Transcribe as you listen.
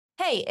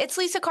Hey, it's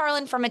Lisa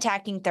Carlin from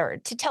Attacking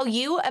Third to tell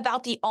you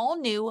about the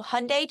all-new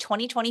Hyundai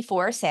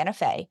 2024 Santa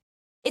Fe.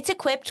 It's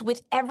equipped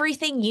with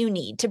everything you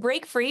need to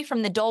break free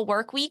from the dull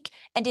work week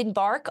and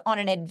embark on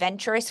an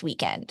adventurous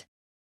weekend.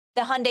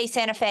 The Hyundai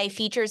Santa Fe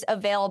features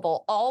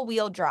available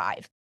all-wheel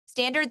drive,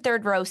 standard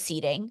third-row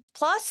seating,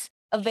 plus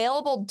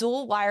available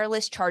dual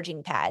wireless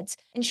charging pads,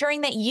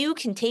 ensuring that you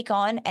can take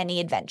on any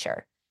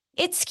adventure.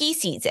 It's ski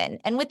season,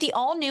 and with the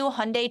all-new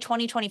Hyundai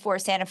 2024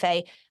 Santa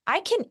Fe, I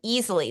can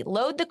easily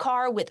load the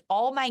car with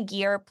all my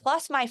gear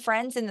plus my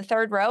friends in the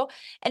third row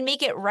and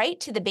make it right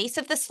to the base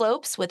of the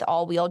slopes with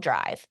all-wheel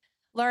drive.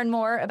 Learn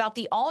more about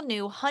the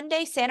all-new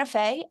Hyundai Santa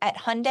Fe at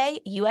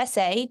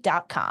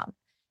HyundaiUSA.com.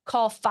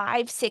 Call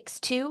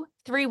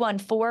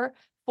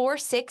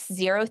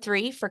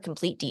 562-314-4603 for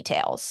complete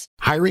details.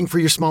 Hiring for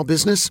your small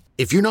business?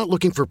 If you're not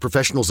looking for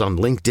professionals on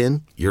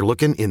LinkedIn, you're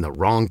looking in the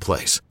wrong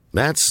place.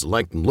 That's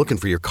like looking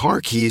for your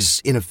car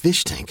keys in a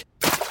fish tank.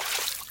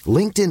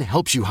 LinkedIn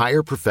helps you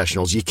hire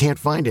professionals you can't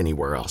find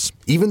anywhere else,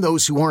 even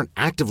those who aren't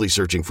actively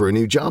searching for a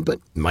new job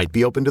but might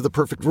be open to the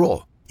perfect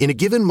role. In a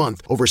given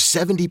month, over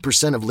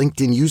 70% of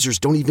LinkedIn users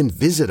don't even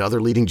visit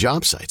other leading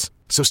job sites.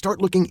 So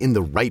start looking in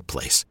the right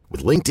place.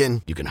 With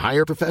LinkedIn, you can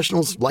hire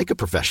professionals like a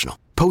professional.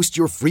 Post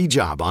your free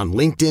job on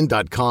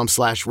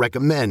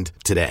linkedin.com/recommend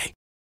today.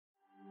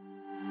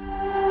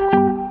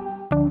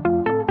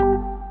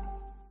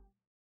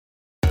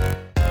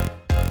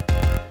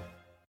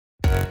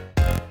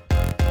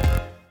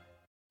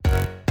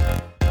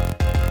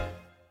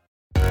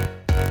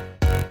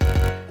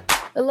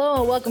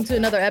 Hello and welcome to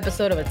another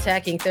episode of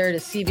Attacking Third, a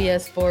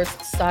CBS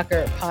Sports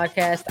Soccer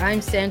podcast.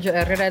 I'm Sandra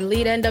Herrera,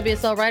 lead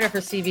NWSL writer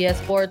for CBS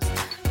Sports.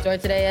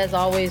 Joined today, as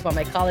always, by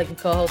my colleague and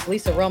co-host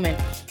Lisa Roman,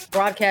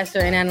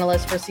 broadcaster and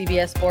analyst for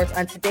CBS Sports.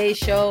 On today's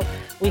show,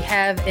 we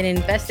have an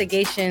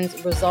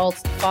investigations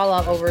results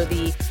fallout over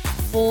the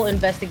full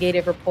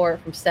investigative report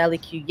from Sally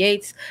Q.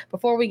 Yates.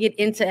 Before we get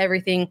into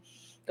everything,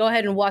 go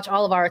ahead and watch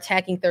all of our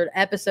Attacking Third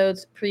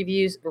episodes,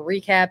 previews,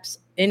 recaps,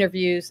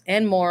 interviews,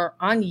 and more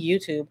on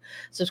YouTube.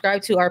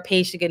 Subscribe to our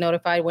page to get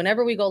notified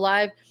whenever we go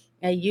live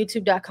at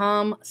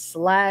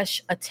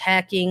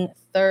youtube.com/attacking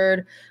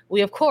third.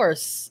 We, of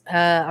course,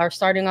 are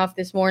starting off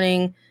this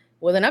morning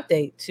with an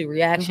update to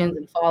reactions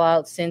and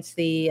fallout since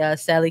the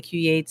Sally Q.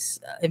 Yates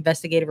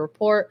investigative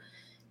report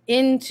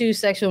into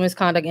sexual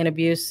misconduct and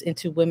abuse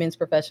into women's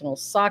professional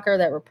soccer.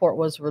 That report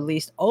was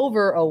released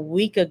over a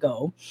week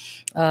ago.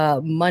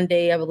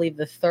 Monday, I believe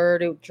the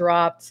 3rd, it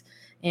dropped.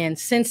 And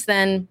since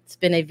then, it's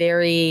been a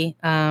very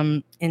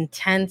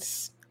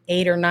intense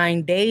 8 or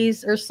 9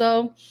 days or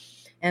so.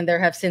 And there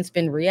have since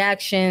been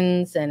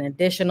reactions and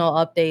additional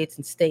updates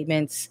and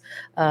statements,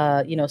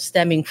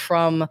 stemming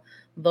from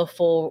the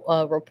full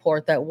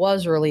report that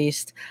was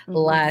released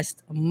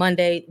last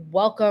Monday.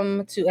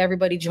 Welcome to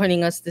everybody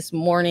joining us this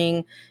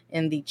morning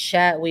in the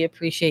chat. We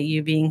appreciate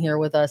you being here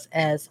with us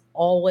as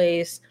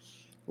always.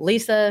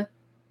 Lisa,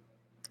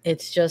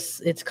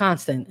 it's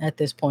constant at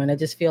this point. I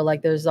just feel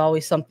like there's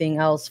always something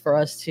else for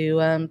us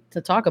to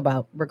talk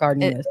about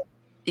regarding this.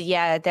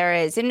 Yeah, there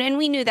is. And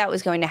we knew that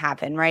was going to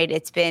happen, right?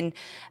 It's been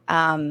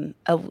a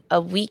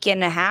week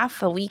and a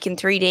half, a week and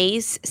 3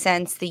 days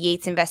since the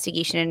Yates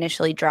investigation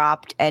initially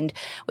dropped. And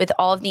with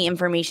all of the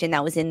information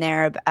that was in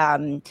there,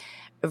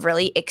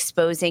 really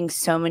exposing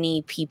so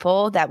many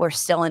people that were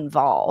still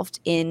involved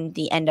in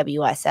the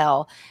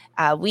NWSL,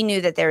 we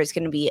knew that there was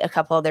going to be a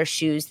couple other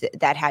shoes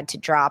that had to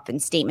drop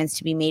and statements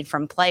to be made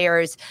from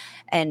players.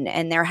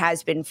 And there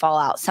has been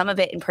fallout, some of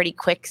it in pretty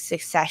quick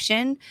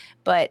succession,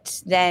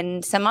 but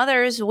then some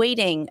others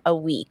waiting a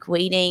week,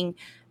 waiting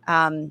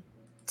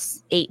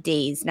 8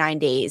 days, 9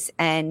 days.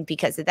 And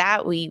because of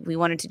that, we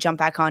wanted to jump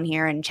back on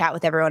here and chat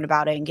with everyone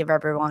about it and give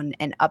everyone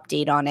an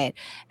update on it.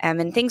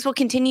 And things will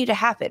continue to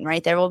happen,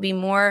 right? There will be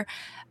more,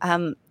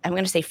 I'm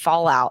going to say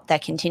fallout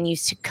that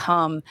continues to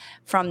come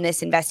from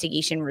this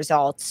investigation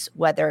results,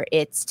 whether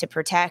it's to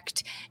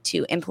protect,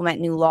 to implement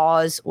new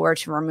laws, or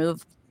to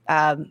remove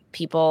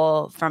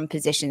people from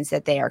positions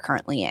that they are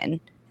currently in,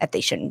 that they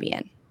shouldn't be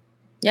in.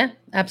 Yeah,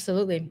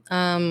 absolutely.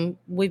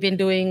 We've been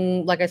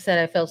doing, like I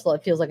said, it feels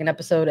like an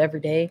episode every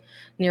day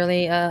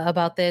nearly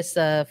about this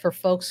for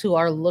folks who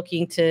are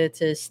looking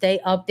to stay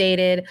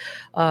updated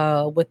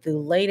with the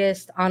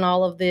latest on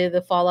all of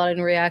the fallout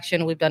and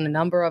reaction. We've done a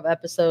number of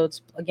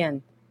episodes.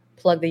 Again,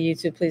 plug the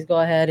YouTube. Please go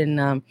ahead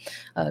and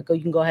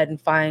you can go ahead and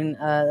find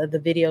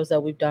the videos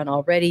that we've done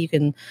already. You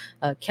can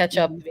catch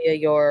up via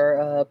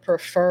your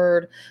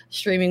preferred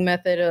streaming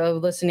method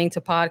of listening to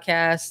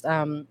podcasts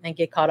and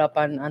get caught up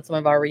on some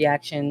of our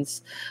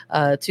reactions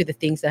to the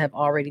things that have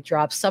already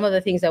dropped. Some of the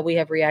things that we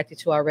have reacted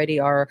to already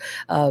are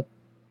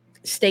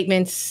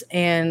statements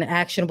and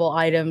actionable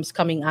items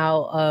coming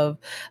out of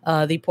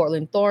the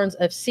Portland Thorns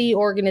FC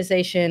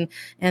organization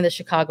and the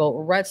Chicago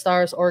Red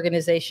Stars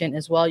organization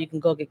as well. You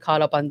can go get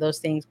caught up on those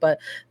things. But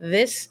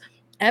this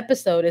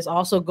episode is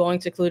also going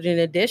to include an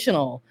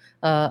additional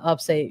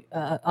update,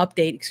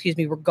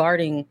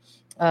 regarding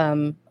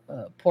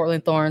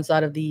Portland Thorns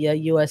out of the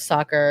U.S.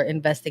 soccer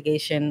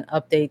investigation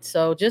update.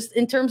 So just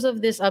in terms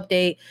of this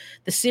update,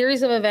 the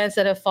series of events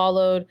that have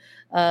followed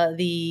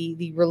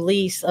the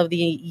release of the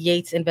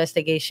Yates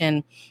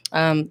investigation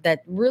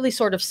that really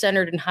sort of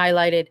centered and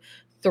highlighted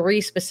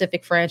 3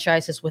 specific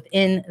franchises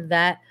within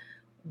that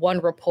one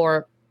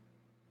report: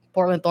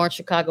 Portland Thorns,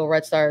 Chicago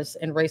Red Stars,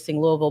 and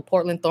Racing Louisville.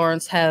 Portland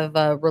Thorns have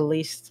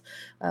released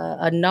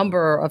a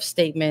number of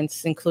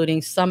statements,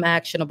 including some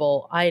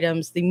actionable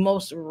items. The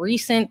most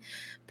recent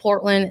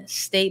Portland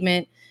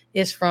statement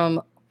is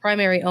from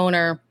primary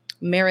owner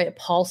Merritt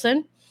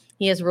Paulson.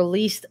 He has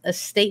released a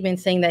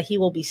statement saying that he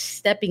will be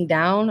stepping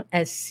down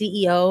as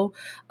CEO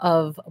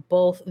of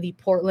both the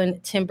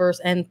Portland Timbers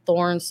and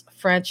Thorns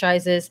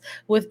franchises.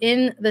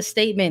 Within the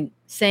statement,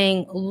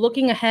 saying,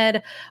 looking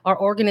ahead, our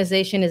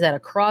organization is at a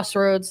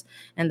crossroads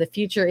and the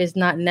future is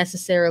not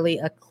necessarily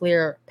a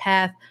clear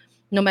path.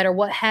 No matter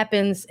what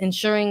happens,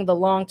 ensuring the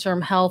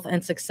long-term health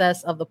and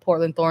success of the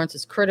Portland Thorns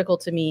is critical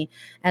to me,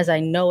 as I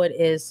know it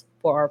is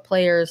for our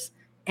players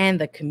and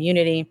the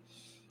community.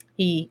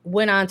 He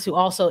went on to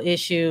also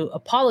issue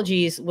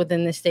apologies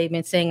within this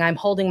statement, saying, I'm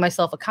holding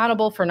myself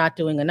accountable for not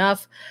doing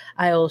enough.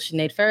 I owe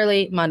Sinead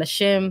Fairley, Mana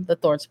Shim, the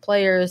Thorns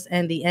players,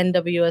 and the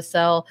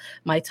NWSL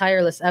my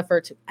tireless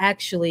effort to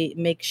actually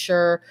make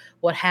sure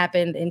what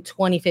happened in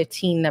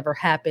 2015 never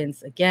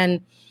happens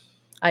again.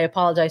 I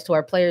apologize to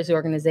our players, the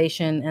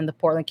organization, and the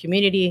Portland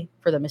community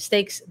for the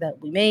mistakes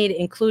that we made,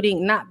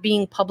 including not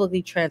being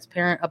publicly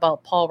transparent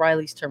about Paul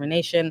Riley's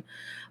termination.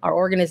 Our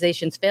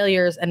organization's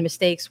failures and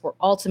mistakes were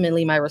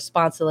ultimately my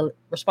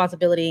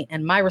responsibility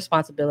and my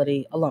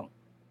responsibility alone.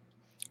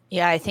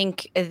 Yeah, I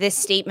think this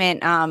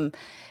statement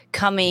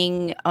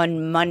coming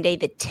on Monday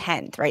the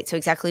 10th, right? So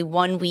exactly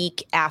 1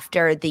 week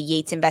after the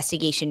Yates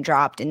investigation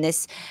dropped, and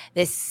this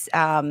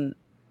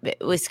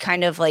it was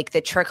kind of like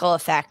the trickle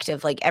effect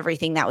of like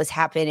everything that was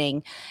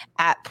happening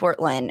at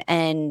Portland.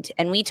 And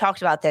we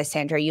talked about this,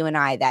 Sandra, you and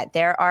I, that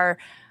there are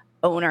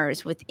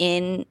owners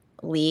within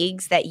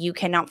leagues that you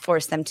cannot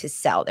force them to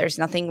sell. There's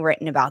nothing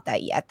written about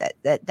that yet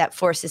that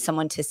forces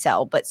someone to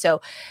sell. But so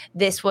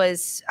this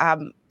was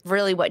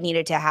really what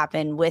needed to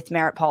happen with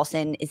Merritt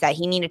Paulson, is that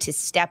he needed to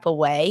step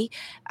away.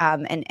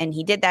 And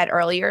he did that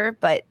earlier,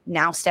 but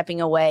now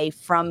stepping away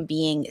from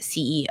being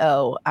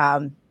CEO.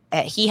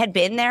 He had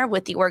been there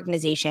with the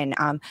organization,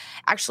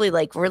 actually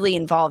like really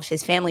involved,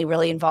 his family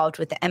really involved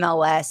with the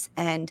MLS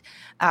and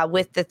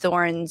with the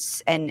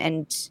Thorns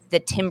and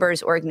the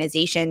Timbers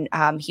organization.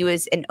 He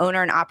was an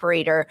owner and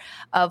operator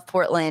of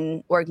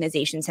Portland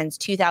organization since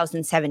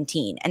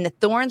 2017. And the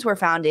Thorns were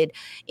founded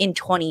in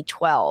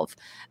 2012.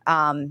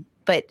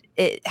 But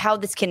how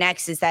this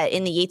connects is that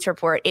in the Yates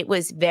report, it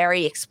was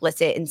very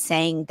explicit in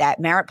saying that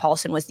Merritt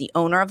Paulson was the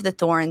owner of the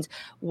Thorns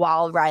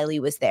while Riley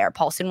was there.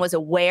 Paulson was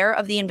aware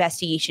of the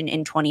investigation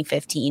in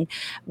 2015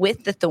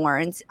 with the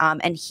Thorns,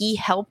 and he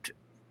helped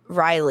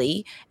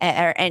Riley,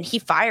 and he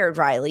fired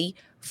Riley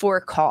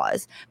for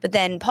cause. But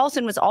then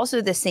Paulson was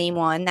also the same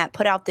one that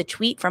put out the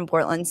tweet from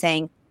Portland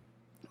saying,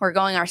 we're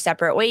going our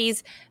separate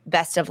ways.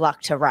 Best of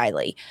luck to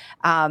Riley.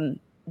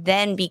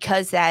 Then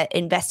because that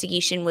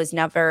investigation was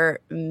never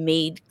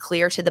made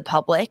clear to the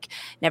public,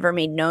 never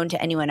made known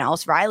to anyone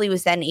else, Riley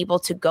was then able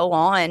to go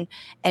on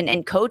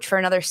and coach for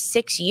another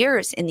 6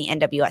 years in the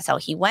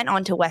NWSL. He went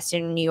on to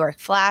Western New York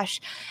Flash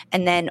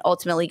and then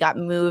ultimately got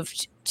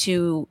moved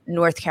to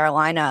North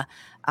Carolina.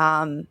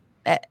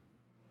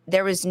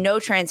 There was no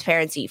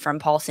transparency from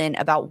Paulson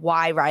about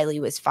why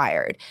Riley was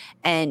fired.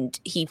 And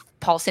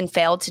Paulson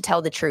failed to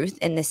tell the truth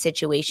in this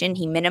situation.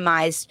 He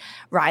minimized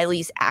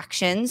Riley's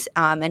actions,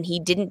 and he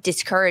didn't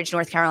discourage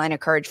North Carolina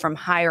Courage from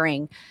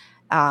hiring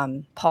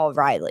Paul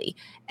Riley.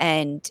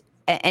 And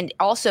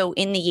also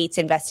in the Yates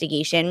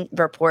investigation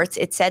reports,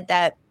 it said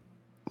that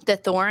the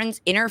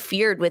Thorns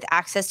interfered with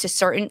access to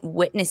certain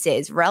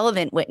witnesses,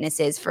 relevant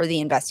witnesses for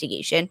the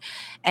investigation,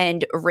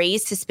 and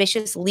raised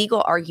suspicious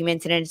legal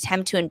arguments in an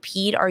attempt to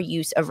impede our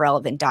use of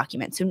relevant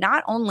documents. So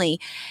not only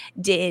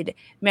did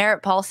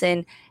Merritt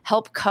Paulson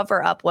help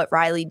cover up what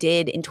Riley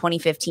did in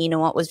 2015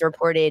 and what was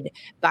reported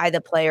by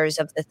the players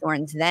of the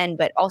Thorns then,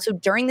 but also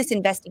during this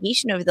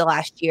investigation over the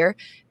last year,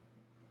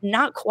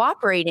 not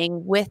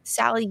cooperating with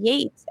Sally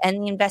Yates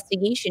and the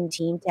investigation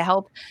team to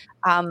help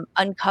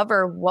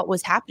uncover what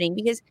was happening,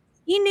 because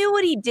he knew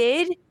what he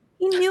did.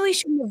 He knew he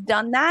shouldn't have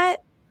done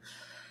that.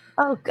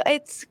 Oh,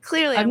 it's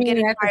clearly I'm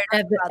getting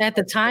tired at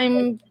the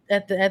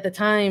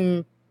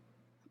time,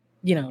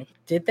 you know,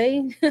 did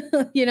they?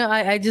 You know,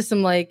 I just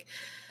am like,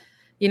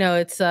 you know,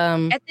 it's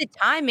at the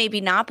time,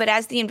 maybe not, but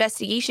as the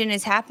investigation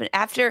is happening,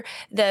 after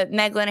the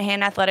Meg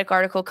Linehan Athletic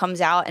article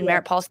comes out and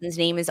Merritt Paulson's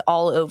name is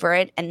all over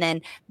it, and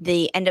then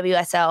the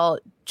NWSL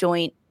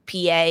joint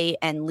PA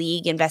and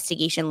league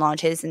investigation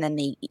launches, and then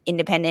the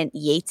independent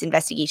Yates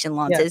investigation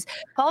launches.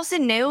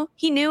 Paulson knew.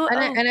 He knew.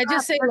 And I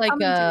just say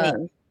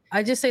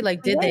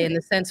like, did they, in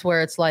the sense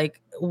where it's like,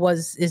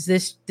 this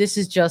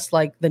is just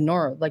like the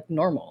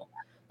normal,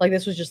 like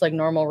this was just like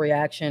normal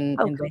reaction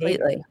and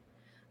behavior.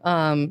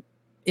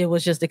 It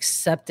was just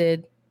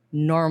accepted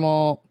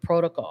normal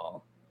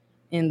protocol.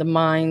 in the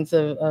minds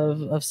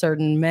of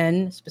certain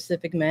men,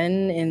 specific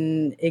men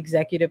in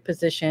executive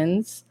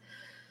positions,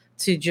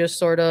 to just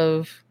sort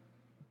of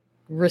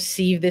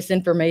receive this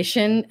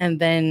information and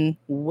then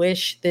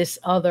wish this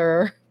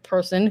other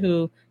person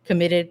who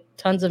committed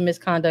tons of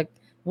misconduct,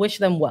 wish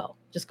them well.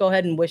 Just go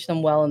ahead and wish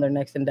them well in their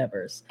next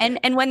endeavors. And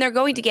when they're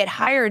going to get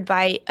hired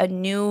by a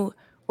new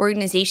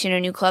organization, a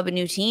new club, a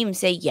new team,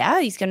 say,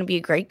 yeah, he's going to be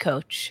a great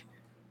coach.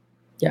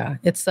 Yeah,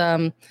 it's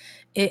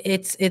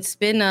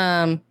been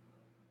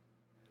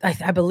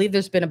I believe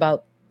there's been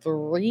about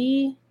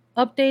 3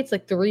 updates,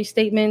 like 3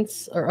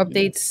 statements or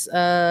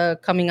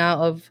updates coming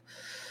out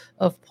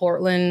of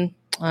Portland,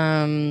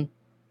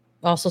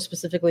 also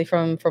specifically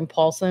from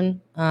Paulson.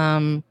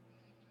 There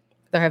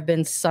have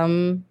been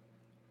some,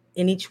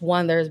 in each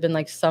one there has been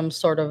like some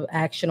sort of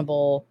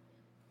actionable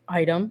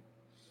item,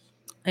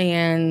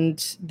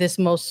 and this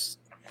most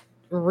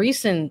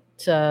recent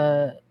statement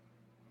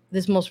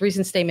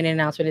and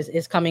announcement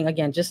is coming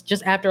again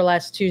just after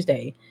last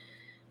Tuesday,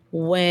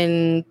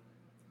 when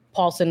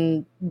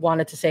Paulson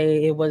wanted to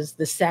say it was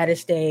the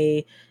saddest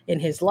day in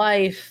his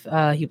life.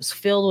 He was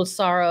filled with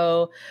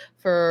sorrow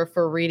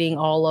for reading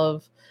all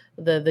of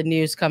the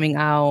news coming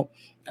out.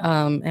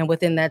 And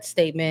within that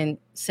statement,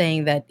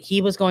 saying that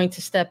he was going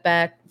to step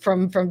back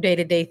from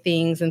day-to-day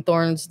things and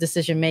Thorns'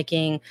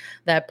 decision-making,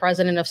 that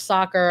president of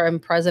soccer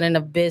and president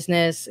of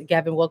business,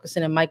 Gavin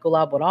Wilkinson and Mike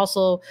Gulab, would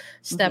also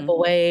step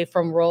away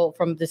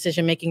from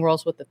decision-making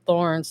roles with the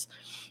Thorns.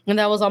 And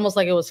that was almost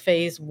like it was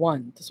phase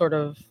 1 to sort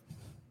of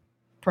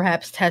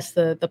perhaps test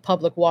the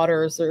public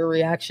waters or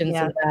reactions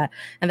to that.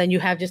 And then you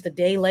have just a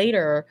day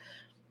later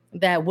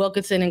that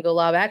Wilkinson and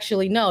Gulab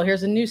actually, no,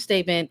 here's a new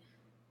statement.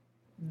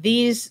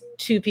 These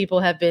 2 people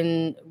have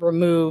been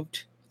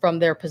removed from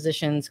their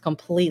positions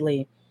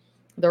completely.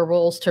 Their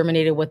roles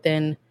terminated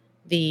within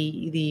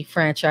the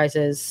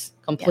franchises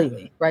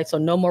completely, right? So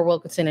no more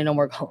Wilkinson and no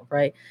more Gulab,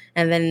 right?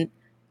 And then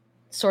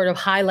sort of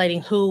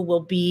highlighting who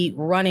will be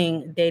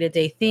running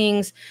day-to-day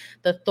things.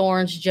 The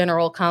Thorns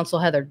General Counsel,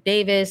 Heather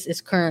Davis,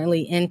 is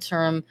currently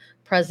interim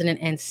president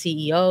and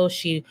CEO.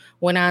 She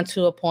went on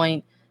to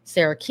appoint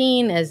Sarah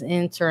Keene as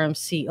interim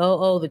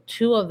COO. The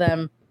 2 of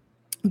them,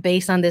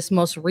 based on this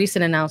most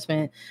recent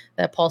announcement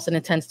that Paulson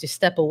intends to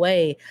step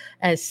away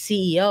as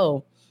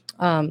CEO,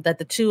 that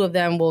the 2 of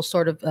them will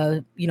sort of,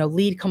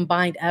 lead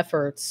combined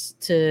efforts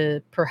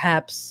to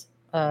perhaps,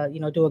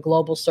 do a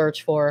global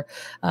search for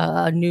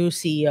a new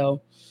CEO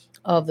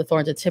of the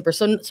Thorns and Timbers.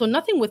 So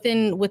nothing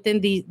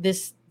within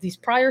these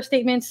prior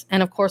statements,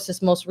 and of course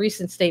this most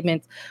recent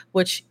statement,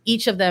 which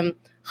each of them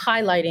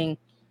highlighting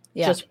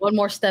just one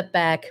more step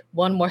back,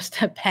 one more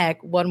step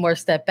back, one more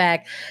step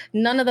back.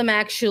 None of them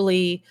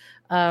actually,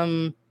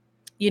 saying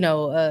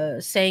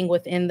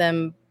within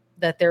them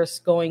that there's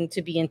going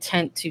to be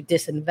intent to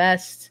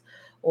disinvest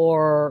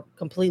or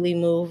completely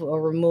move or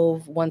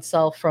remove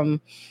oneself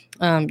from,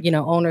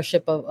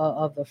 ownership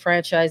of the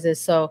franchises.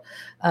 So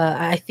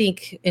I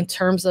think in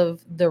terms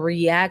of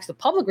the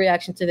public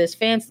reaction to this,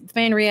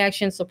 fan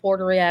reaction,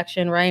 supporter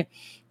reaction, right?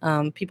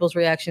 People's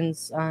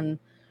reactions on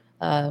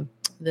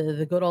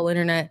the good old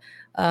internet,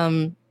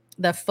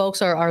 that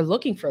folks are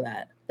looking for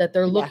that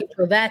they're looking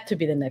for that to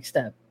be the next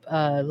step,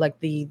 like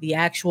the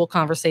actual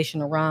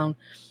conversation around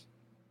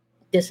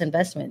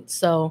disinvestment.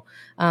 So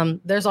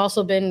there's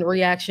also been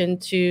reaction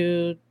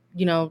to,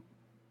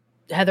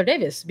 Heather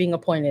Davis being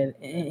appointed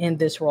in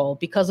this role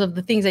because of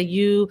the things that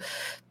you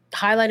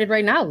highlighted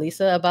right now,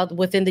 Lisa, about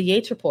within the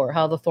Yates report,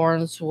 how the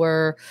Thorns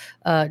were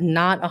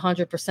not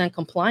 100%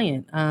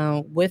 compliant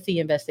with the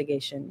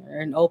investigation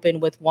and open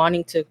with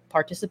wanting to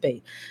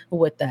participate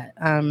with that.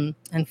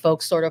 And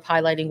folks sort of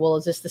highlighting, well,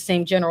 is this the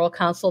same general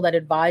counsel that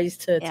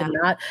advised to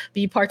not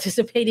be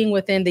participating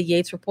within the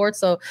Yates report?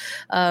 So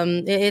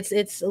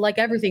it's like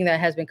everything that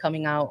has been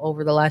coming out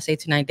over the last 8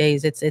 to 9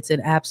 days. It's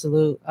an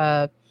absolute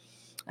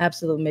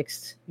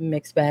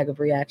mixed bag of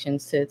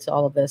reactions to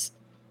all of this.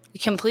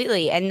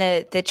 Completely. And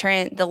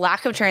the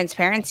lack of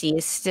transparency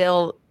is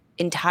still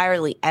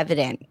entirely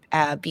evident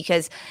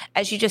because,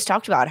 as you just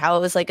talked about, how it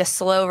was like a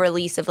slow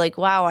release of like,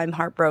 wow, I'm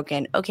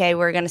heartbroken. Okay,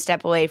 we're going to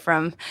step away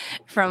from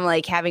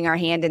like having our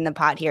hand in the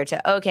pot here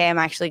to, okay, I'm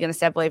actually going to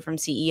step away from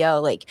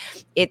CEO. Like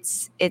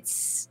it's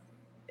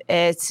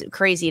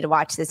crazy to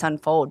watch this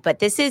unfold, but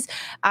this is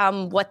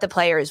what the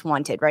players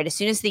wanted, right? As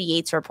soon as the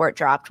Yates report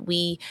dropped,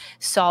 we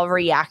saw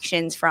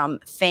reactions from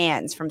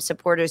fans, from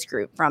supporters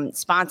group, from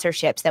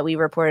sponsorships that we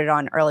reported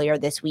on earlier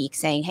this week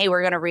saying, hey,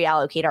 we're going to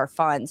reallocate our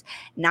funds,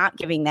 not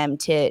giving them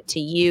to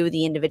you,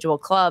 the individual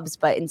clubs,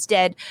 but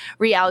instead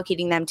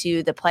reallocating them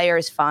to the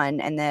Players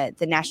Fund and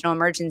the National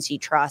Emergency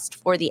Trust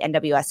for the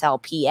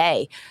NWSL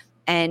PA.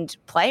 And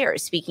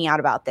players speaking out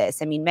about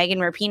this. I mean, Megan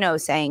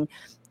Rapinoe saying,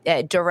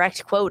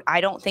 direct quote,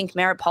 I don't think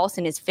Merritt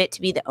Paulson is fit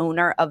to be the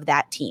owner of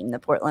that team, the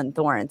Portland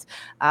Thorns.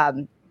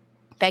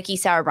 Becky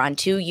Sauerbrunn,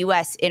 2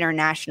 U.S.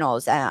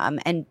 internationals,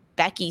 and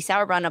Becky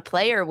Sauerbrunn, a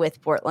player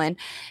with Portland,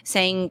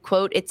 saying,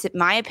 quote, "It's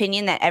my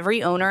opinion that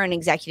every owner and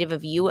executive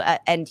of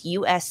and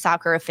U.S.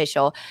 soccer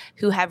official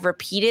who have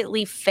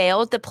repeatedly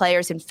failed the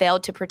players and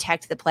failed to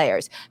protect the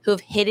players, who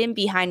have hidden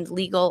behind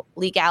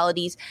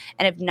legalities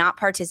and have not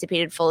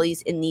participated fully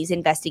in these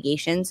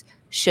investigations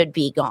should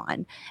be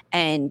gone."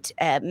 And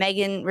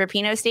Megan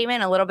Rapinoe's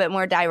statement, a little bit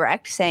more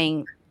direct,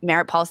 saying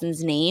Merritt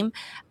Paulson's name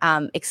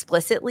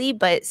explicitly,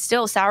 but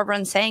still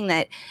Sauerbrunn saying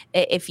that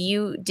if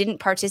you didn't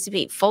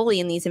participate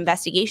fully in these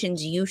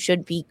investigations, you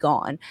should be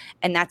gone.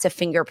 And that's a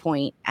finger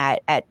point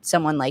at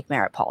someone like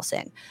Merritt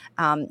Paulson.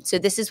 So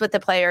this is what the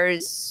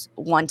players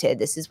wanted.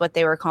 This is what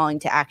they were calling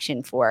to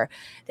action for.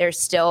 There's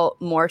still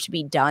more to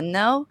be done,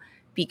 though,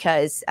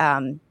 because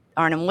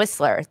Arnim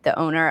Whistler, the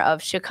owner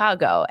of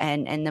Chicago,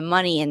 and the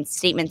money and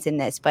statements in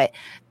this, but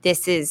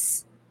this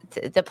is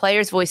the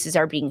players' voices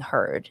are being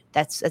heard.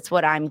 That's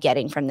what I'm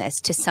getting from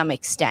this to some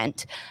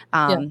extent.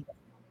 And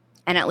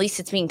at least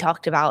it's being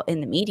talked about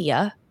in the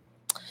media.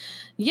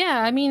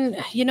 Yeah, I mean,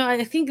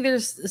 I think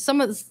there's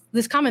some of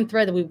this common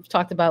thread that we've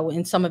talked about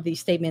in some of these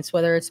statements,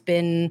 whether it's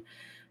been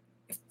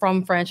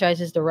from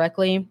franchises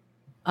directly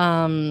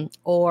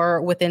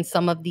or within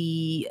some of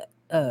the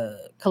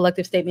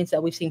collective statements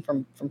that we've seen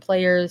from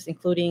players,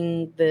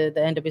 including the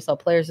NWSL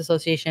Players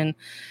Association,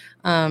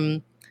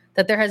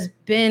 that there has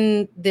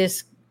been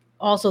this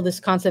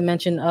constant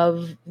mention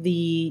of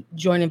the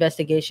joint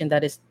investigation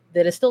that is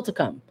still to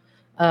come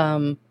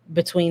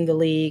between the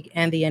league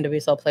and the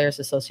NWSL Players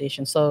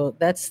Association. So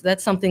that's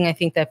something I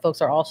think that folks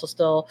are also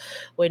still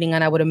waiting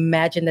on. I would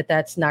imagine that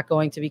that's not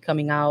going to be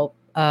coming out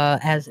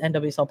as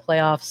NWSL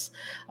playoffs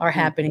are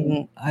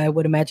happening. I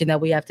would imagine that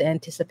we have to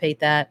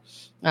anticipate that,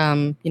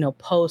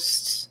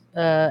 post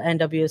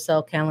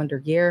NWSL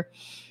calendar year.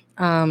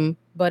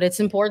 But it's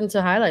important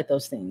to highlight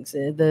those things,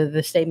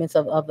 the statements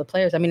of the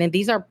players. I mean, and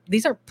these are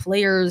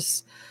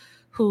players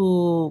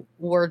who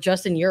were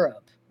just in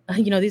Europe.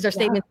 These are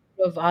statements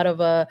out of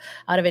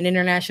an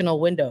international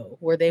window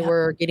where they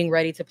were getting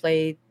ready to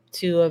play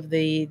two of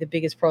the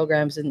biggest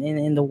programs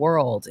in the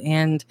world.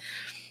 And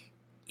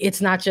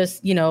it's not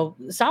just,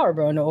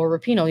 Sauerbrunn or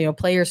Rapinoe,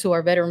 players who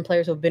are veteran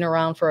players who have been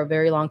around for a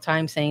very long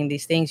time saying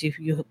these things.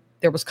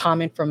 There was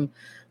comment from,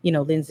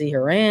 Lindsay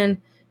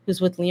Horan, who's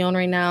with Lyon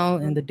right now,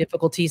 and the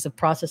difficulties of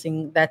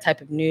processing that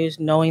type of news,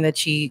 knowing that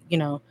she,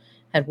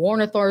 had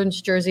worn a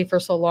Thorns jersey for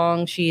so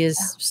long. She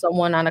is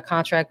someone on a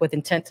contract with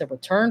intent to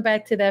return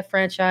back to that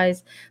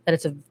franchise,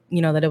 that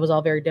that it was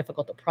all very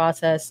difficult to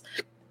process.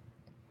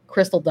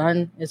 Crystal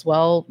Dunn as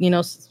well,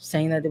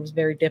 saying that it was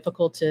very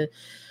difficult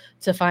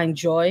to find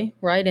joy,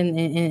 right,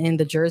 in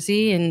the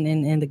jersey and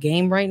in the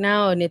game right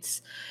now. And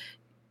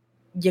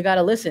you got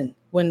to listen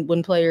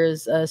when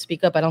players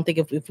speak up. I don't think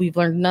if we've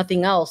learned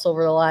nothing else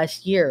over the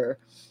last year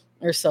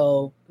or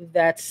so,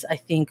 that's, I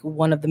think,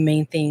 one of the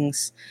main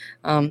things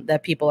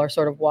that people are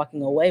sort of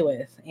walking away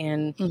with.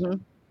 And,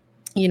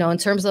 in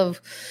terms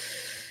of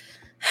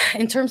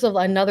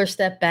another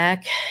step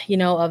back,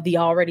 of the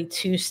already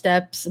 2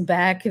 steps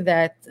back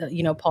that,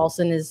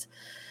 Paulson has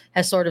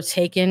sort of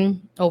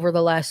taken over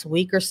the last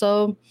week or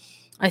so,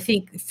 I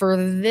think for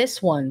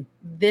this one,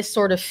 this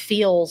sort of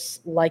feels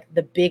like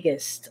the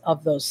biggest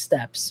of those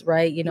steps,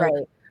 right?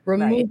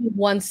 Removing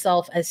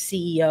oneself as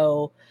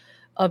CEO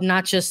of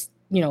not just,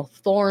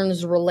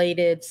 Thorns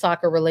related,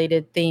 soccer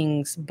related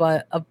things,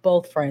 but of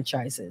both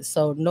franchises.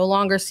 So no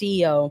longer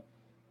CEO,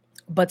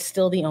 but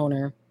still the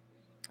owner.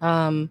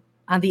 On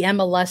the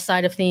MLS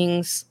side of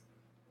things,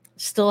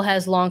 still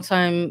has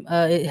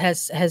it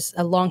has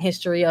a long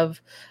history of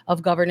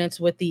governance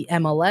with the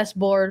MLS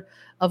Board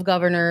of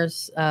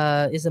Governors,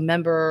 is a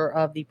member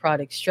of the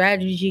Product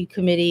Strategy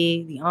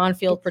Committee, the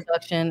on-field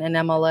production, and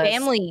MLS.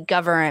 Family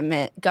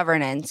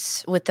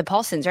governance with the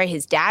Paulsons, right?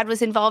 His dad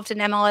was involved in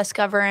MLS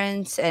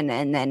governance, and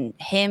then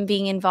him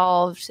being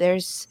involved.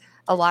 There's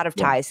a lot of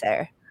ties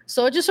there.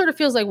 So it just sort of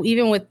feels like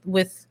even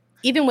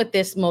with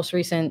this most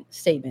recent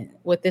statement,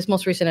 with this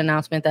most recent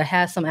announcement that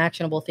has some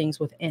actionable things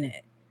within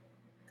it,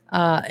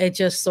 it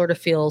just sort of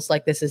feels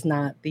like this is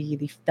not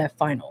that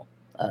final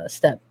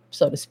step,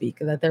 so to speak,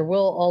 that there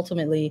will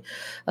ultimately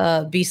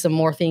be some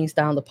more things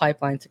down the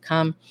pipeline to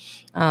come.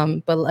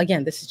 But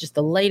again, this is just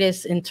the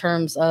latest in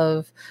terms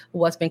of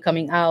what's been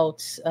coming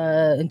out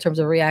in terms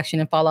of reaction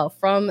and fallout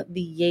from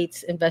the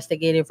Yates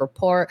investigative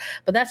report.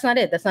 But that's not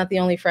it. That's not the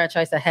only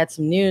franchise that had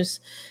some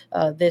news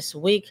this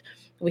week.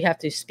 We have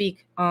to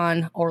speak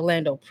on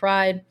Orlando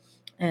Pride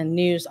and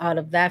news out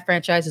of that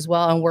franchise as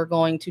well. And we're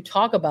going to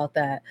talk about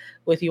that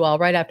with you all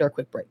right after a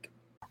quick break.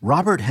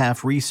 Robert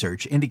Half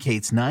research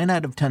indicates 9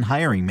 out of 10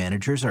 hiring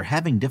managers are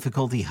having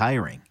difficulty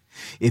hiring.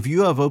 If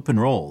you have open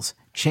roles,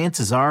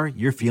 chances are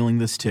you're feeling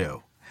this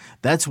too.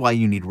 That's why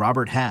you need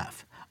Robert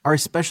Half. Our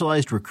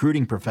specialized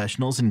recruiting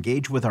professionals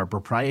engage with our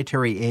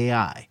proprietary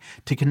AI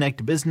to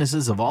connect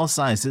businesses of all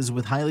sizes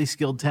with highly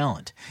skilled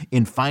talent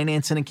in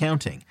finance and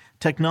accounting,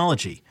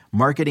 technology,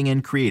 marketing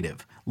and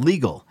creative,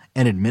 legal,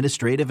 and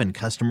administrative and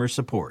customer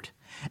support.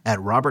 At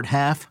Robert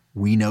Half,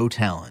 we know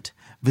talent.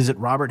 Visit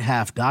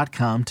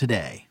roberthalf.com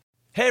today.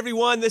 Hey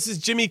everyone, this is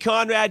Jimmy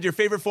Conrad, your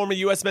favorite former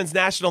U.S. men's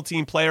national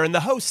team player and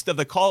the host of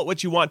the Call It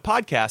What You Want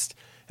podcast.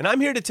 And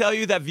I'm here to tell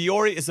you that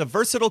Vuori is a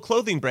versatile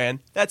clothing brand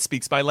that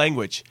speaks my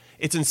language.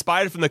 It's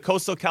inspired from the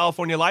coastal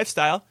California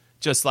lifestyle,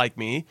 just like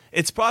me.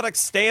 Its products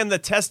stand the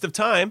test of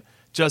time,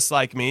 just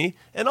like me.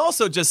 And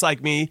also just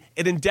like me,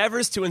 it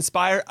endeavors to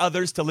inspire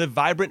others to live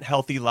vibrant,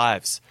 healthy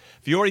lives.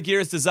 Vuori gear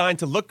is designed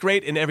to look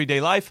great in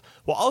everyday life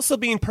while also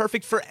being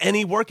perfect for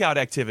any workout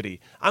activity.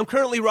 I'm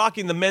currently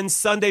rocking the men's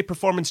Sunday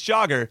Performance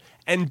Jogger,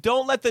 and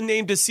don't let the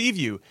name deceive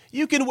you.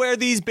 You can wear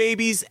these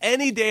babies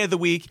any day of the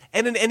week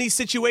and in any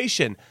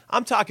situation.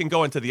 I'm talking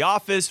going to the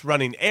office,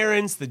 running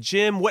errands, the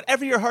gym,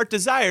 whatever your heart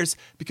desires,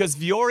 because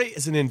Vuori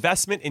is an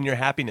investment in your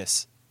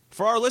happiness.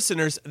 For our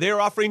listeners, they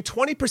are offering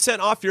 20%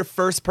 off your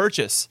first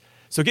purchase.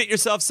 So get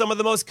yourself some of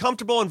the most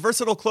comfortable and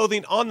versatile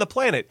clothing on the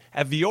planet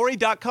at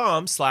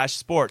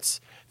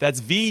vuori.com/sports.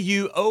 That's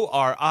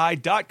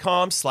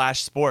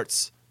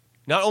VUORI.com/sports.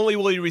 Not only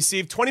will you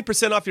receive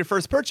 20% off your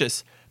first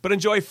purchase, but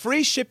enjoy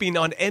free shipping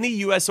on any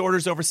U.S.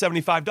 orders over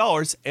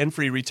 $75 and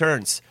free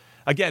returns.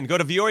 Again, go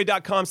to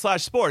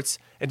vuori.com/sports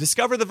and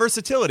discover the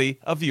versatility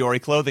of Vuori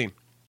clothing.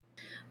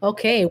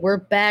 Okay, we're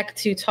back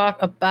to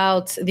talk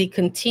about the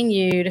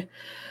continued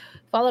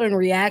follow and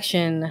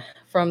reaction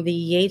from the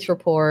Yates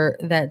report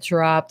that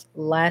dropped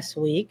last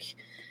week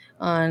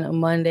on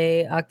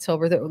Monday,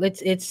 October.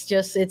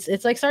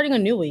 It's like starting a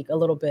new week a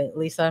little bit,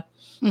 Lisa.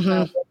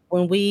 Mm-hmm.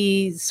 When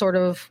we sort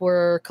of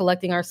were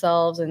collecting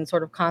ourselves and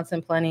sort of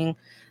content planning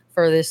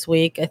for this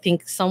week, I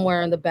think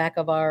somewhere in the back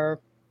of our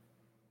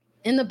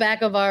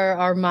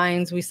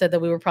minds, we said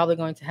that we were probably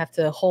going to have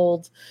to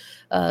hold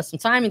some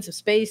time and some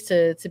space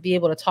to be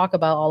able to talk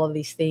about all of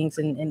these things.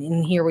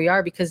 And here we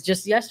are, because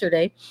just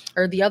yesterday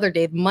or the other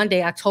day,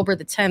 Monday, October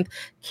the 10th,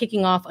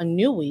 kicking off a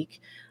new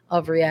week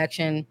of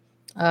reaction,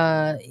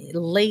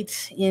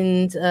 late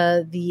in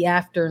the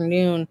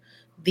afternoon,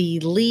 the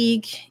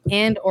league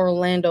and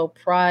Orlando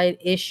Pride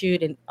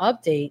issued an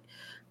update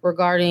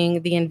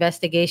regarding the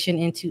investigation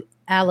into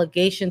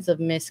allegations of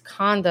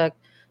misconduct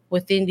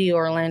within the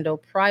Orlando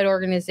Pride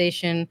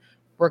organization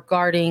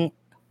regarding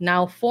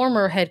now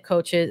former head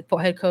coach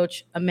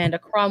Amanda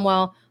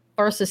Cromwell,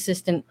 first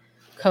assistant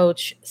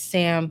coach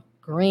Sam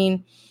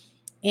Green,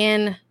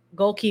 and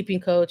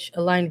goalkeeping coach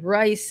Elaine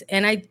Rice.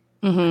 And I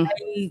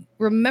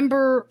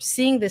remember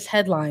seeing this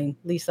headline,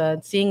 Lisa,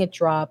 seeing it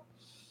drop,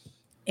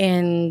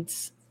 and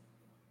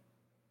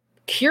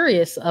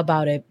curious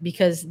about it,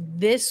 because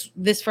this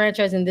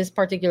franchise in this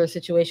particular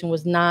situation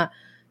was not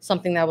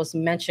something that was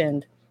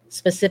mentioned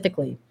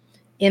specifically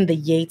in the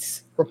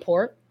Yates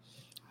report.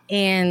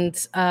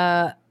 And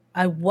I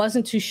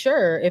wasn't too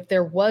sure if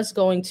there was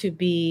going to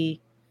be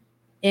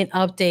an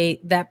update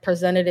that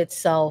presented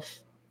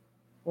itself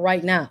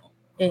right now,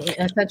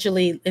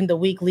 essentially in the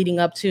week leading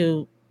up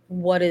to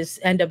what is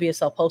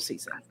NWSL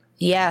postseason.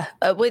 Yeah,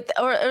 with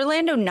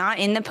Orlando not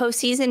in the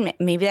postseason,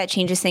 maybe that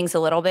changes things a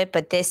little bit.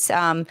 But this,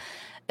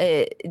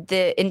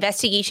 the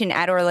investigation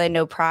at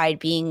Orlando Pride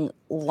being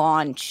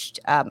launched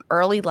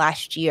early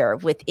last year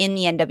within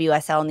the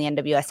NWSL and the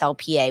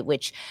NWSLPA,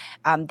 which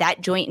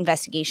that joint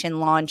investigation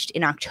launched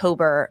in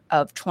October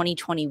of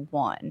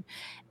 2021,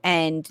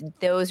 and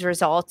those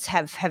results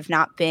have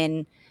not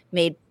been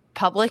made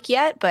public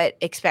yet, but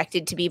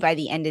expected to be by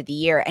the end of the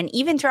year. And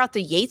even throughout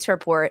the Yates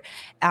report,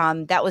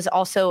 that was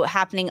also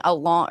happening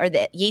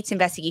the Yates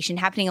investigation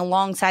happening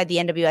alongside the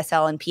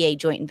NWSL and PA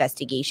joint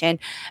investigation.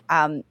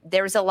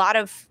 There was a lot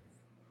of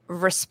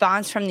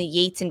response from the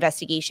Yates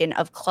investigation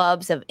of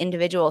clubs, of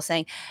individuals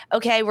saying,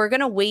 okay, we're going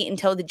to wait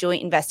until the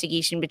joint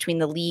investigation between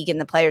the league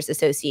and the Players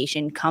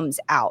Association comes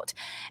out.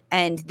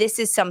 And this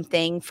is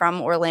something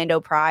from Orlando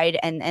Pride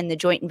and the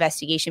joint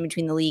investigation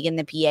between the league and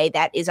the PA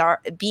that is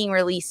being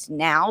released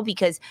now,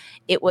 because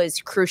it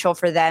was crucial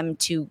for them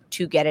to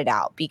get it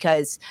out,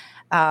 because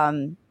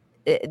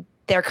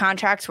their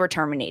contracts were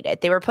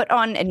terminated. They were put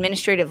on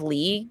administrative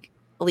leave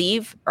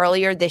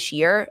earlier this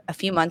year, a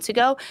few months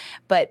ago,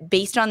 but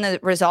based on the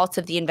results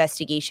of the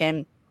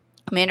investigation,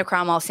 Amanda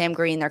Cromwell, Sam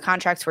Green, their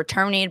contracts were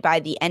terminated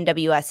by the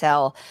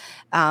NWSL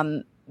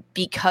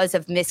because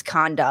of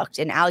misconduct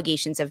and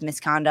allegations of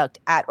misconduct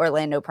at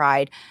Orlando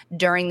Pride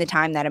during the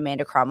time that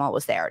Amanda Cromwell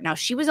was there. Now,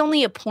 she was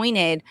only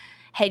appointed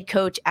head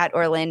coach at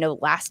Orlando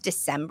last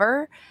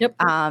December. Yep.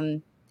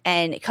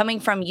 And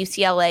coming from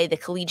UCLA, the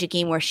collegiate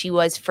game where she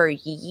was for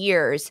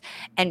years,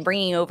 and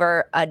bringing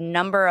over a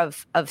number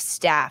of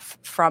staff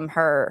from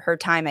her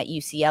time at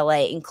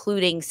UCLA,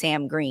 including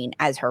Sam Green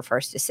as her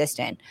first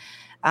assistant.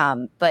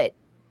 But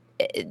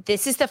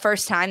this is the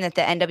first time that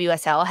the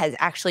NWSL has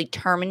actually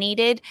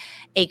terminated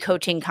a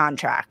coaching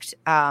contract.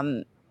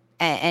 And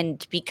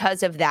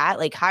because of that,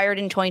 like hired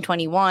in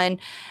 2021,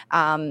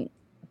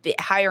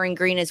 hiring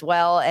Green as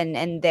well,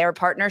 and their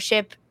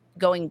partnership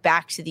going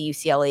back to the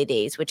UCLA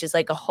days, which is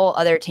like a whole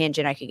other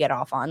tangent I could get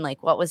off on,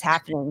 like what was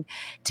happening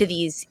to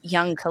these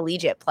young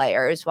collegiate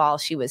players while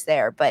she was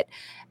there. But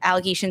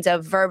allegations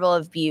of verbal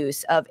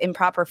abuse, of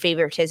improper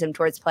favoritism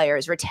towards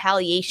players,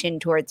 retaliation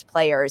towards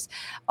players,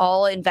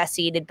 all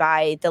investigated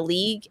by the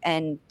league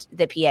and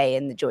the PA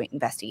in the joint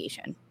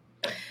investigation.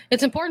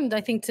 It's important,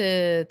 I think,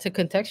 to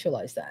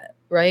contextualize that,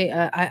 right?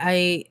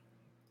 I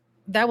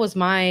that was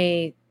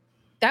my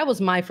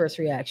first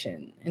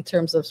reaction in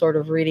terms of sort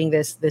of reading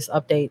this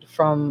update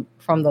from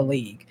the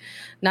league.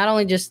 Not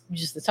only just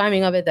the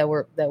timing of it, that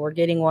we're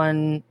getting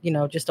one,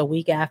 just a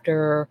week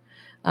after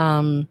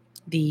the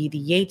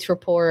Yates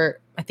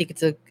report. I think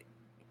it's a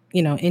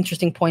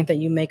interesting point that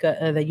you make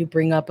that you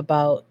bring up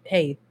about,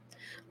 hey,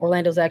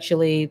 Orlando's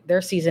actually,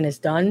 their season is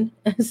done.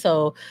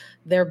 So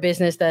their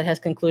business that has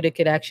concluded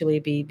could actually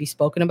be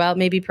spoken about,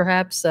 maybe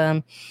perhaps,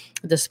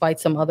 despite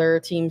some other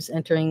teams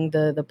entering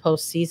the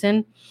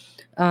postseason.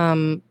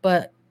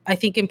 But I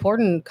think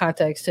important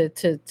context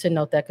to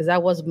note that, because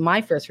that was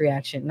my first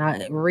reaction,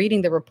 not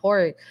reading the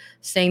report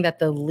saying that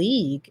the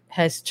league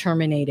has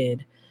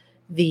terminated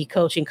the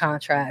coaching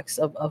contracts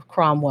of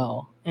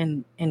Cromwell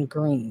and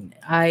Green.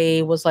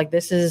 I was like,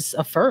 this is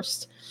a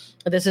first.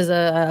 This is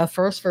a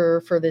first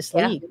for this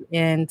league.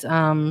 And,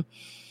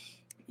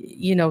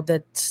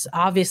 that's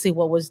obviously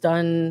what was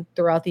done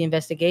throughout the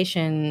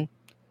investigation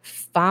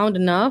found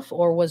enough,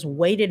 or was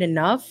weighted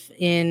enough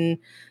in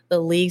the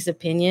league's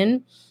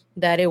opinion,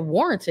 that it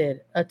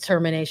warranted a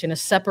termination, a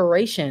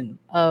separation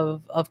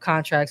of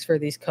contracts for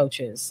these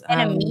coaches.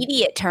 An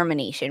immediate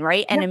termination,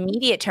 right? An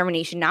immediate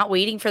termination, not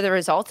waiting for the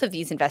results of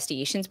these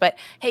investigations, but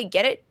hey,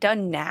 get it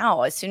done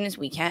now as soon as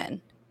we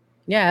can.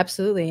 Yeah,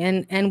 absolutely.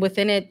 And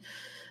within it,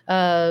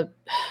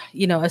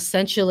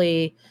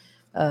 essentially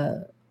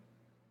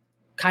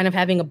kind of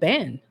having a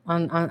ban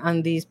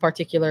on these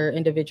particular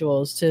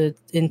individuals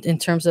in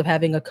terms of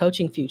having a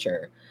coaching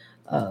future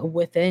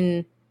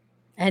within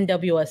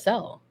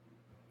NWSL.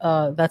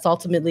 That's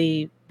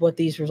ultimately what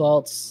these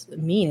results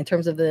mean in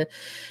terms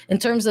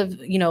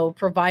of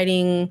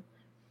providing,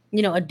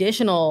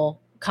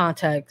 additional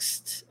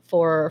context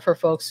for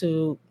folks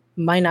who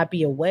might not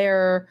be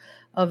aware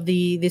of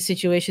the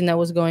situation that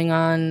was going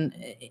on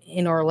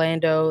in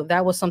Orlando.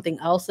 That was something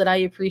else that I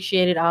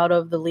appreciated out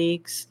of the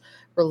league's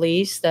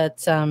release,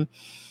 that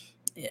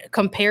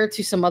compared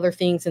to some other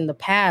things in the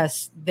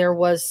past, there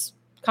was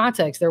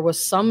context. There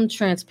was some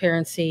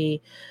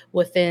transparency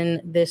within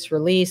this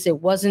release.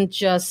 It wasn't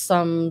just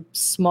some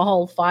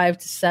small 5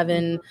 to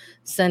 7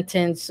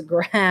 sentence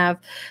graph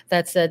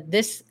that said,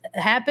 this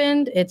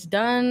happened, it's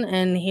done,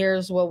 and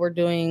here's what we're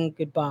doing,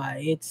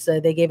 goodbye. It's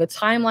they gave a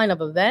timeline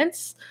of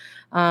events.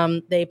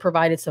 They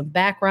provided some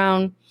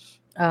background,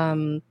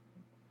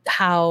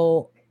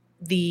 how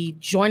the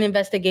joint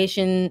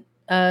investigation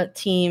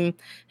team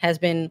has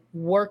been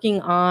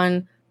working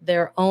on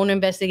their own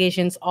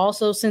investigations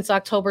also since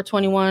October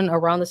 21,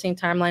 around the same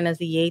timeline as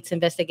the Yates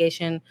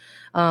investigation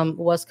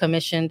was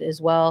commissioned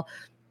as well.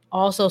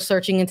 Also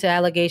searching into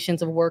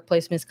allegations of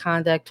workplace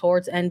misconduct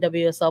towards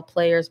NWSL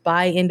players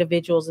by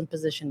individuals in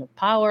position of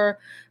power,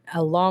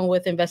 along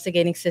with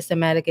investigating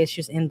systematic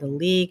issues in the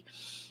league.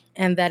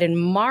 And that in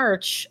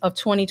March of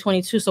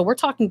 2022, so we're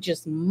talking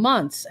just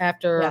months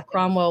after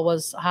Cromwell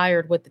was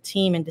hired with the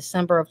team in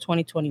December of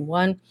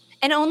 2021.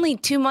 And only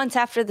 2 months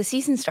after the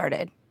season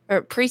started,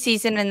 or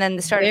preseason, and then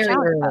the start very of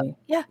early.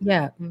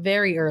 Yeah,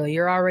 very early.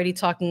 You're already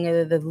talking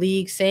the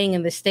league saying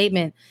in the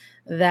statement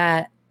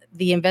that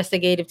the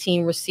investigative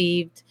team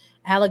received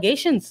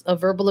allegations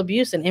of verbal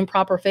abuse and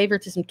improper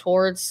favoritism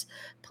towards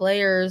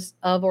players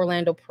of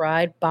Orlando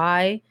Pride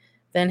by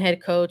then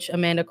head coach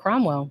Amanda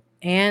Cromwell,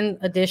 and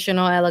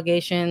additional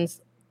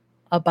allegations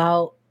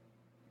about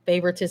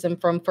favoritism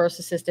from first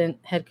assistant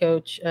head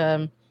coach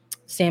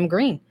Sam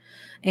Green.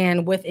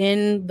 And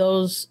within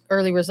those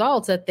early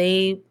results, that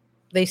they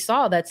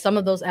saw that some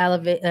of those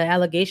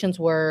allegations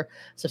were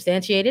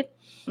substantiated.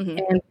 Mm-hmm.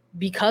 And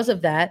because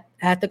of that,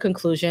 at the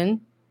conclusion,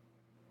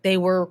 they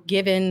were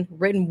given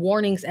written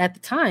warnings at the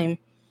time.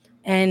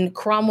 And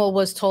Cromwell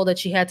was told that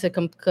she had to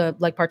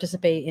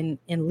participate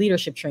in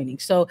leadership training.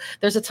 So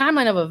there's a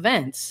timeline of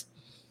events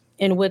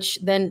in which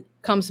then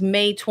comes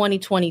May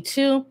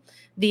 2022.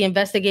 The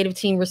investigative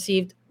team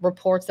received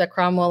reports that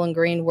Cromwell and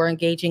Green were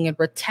engaging in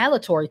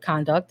retaliatory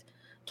conduct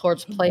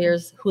towards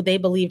players who they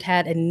believed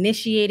had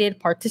initiated,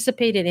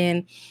 participated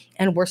in,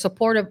 and were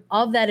supportive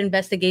of that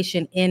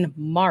investigation in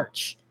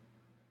March.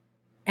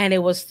 And it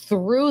was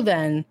through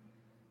then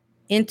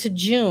into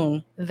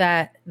June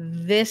that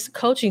this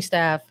coaching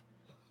staff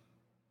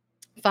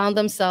found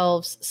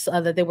themselves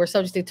that they were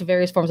subject to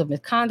various forms of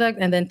misconduct,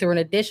 and then through an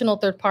additional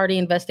third-party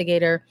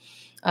investigator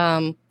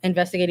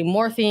investigating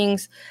more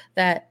things,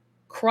 that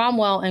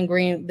Cromwell and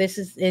Green, this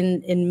is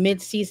in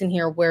mid-season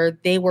here, where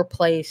they were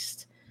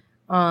placed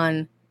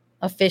on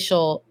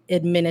official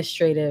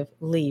administrative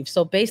leave.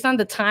 So based on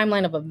the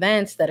timeline of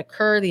events that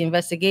occurred, the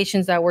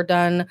investigations that were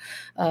done,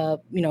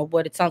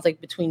 what it sounds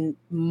like between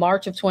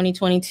March of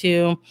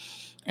 2022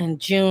 and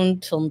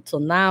June till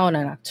now, and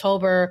in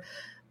October,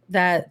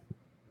 that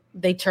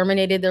they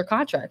terminated their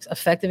contracts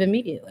effective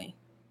immediately.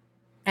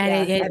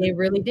 And it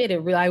really did.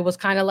 I was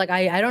kind of like,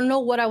 I don't know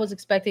what I was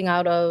expecting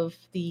out of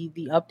the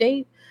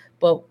update,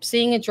 but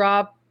seeing it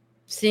drop,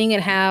 seeing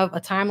it have a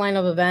timeline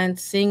of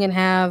events, seeing it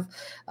have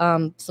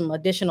some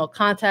additional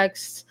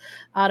context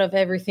out of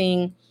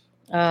everything,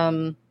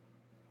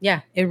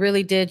 Yeah, it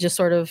really did just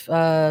sort of,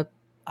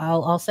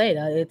 I'll say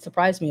it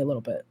surprised me a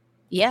little bit.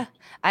 Yeah,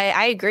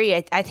 I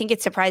agree. I think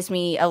it surprised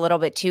me a little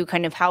bit too,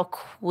 kind of how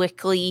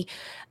quickly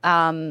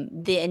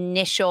the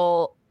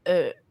initial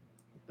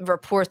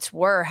reports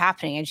were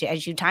happening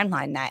as you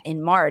timeline that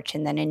in March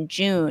and then in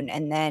June.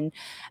 And then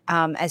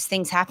as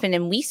things happened,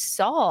 and we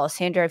saw,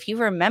 Sandra, if you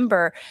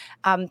remember,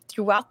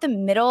 throughout the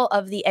middle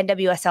of the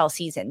NWSL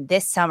season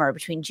this summer,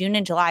 between June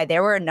and July,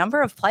 there were a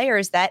number of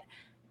players that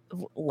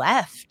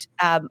left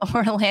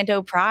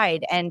Orlando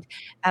Pride, and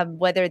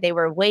whether they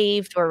were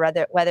waived or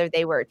whether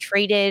they were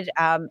traded.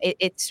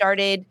 It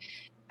started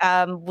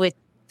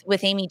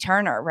with Amy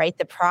Turner, right?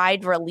 The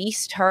Pride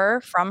released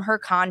her from her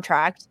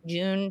contract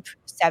June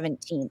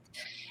 17th.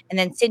 And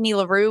then Sydney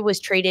Leroux was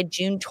traded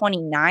June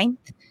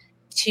 29th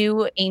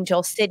to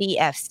Angel City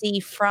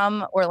FC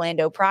from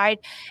Orlando Pride.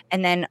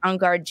 And then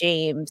Ungar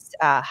James,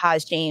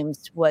 Haas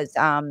James, was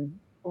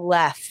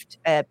left,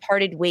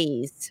 parted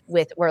ways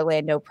with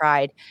Orlando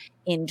Pride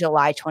in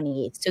July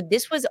 28th. So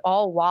this was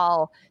all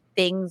while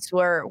things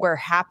were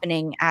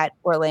happening at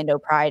Orlando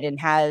Pride and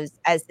as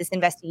this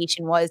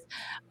investigation was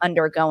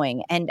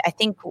undergoing. And I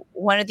think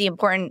one of the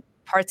important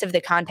parts of the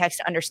context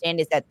to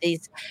understand is that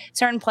these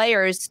certain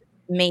players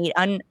made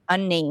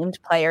unnamed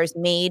players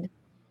made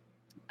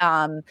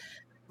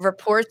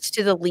reports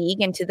to the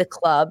league and to the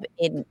club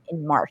in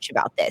March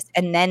about this.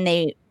 And then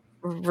they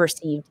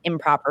received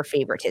improper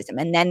favoritism.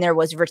 And then there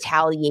was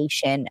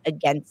retaliation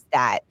against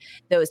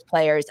those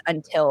players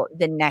until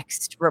the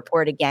next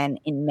report again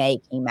in May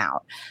came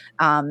out.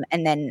 And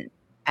then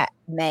at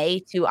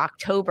May to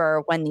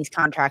October, when these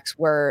contracts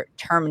were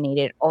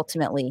terminated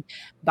ultimately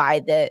by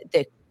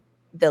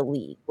the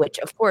league, which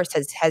of course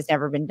has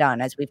never been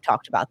done, as we've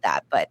talked about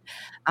that. But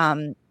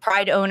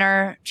Pride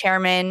owner,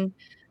 chairman,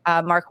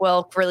 Mark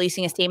Wilk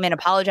releasing a statement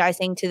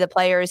apologizing to the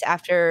players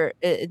after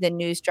the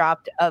news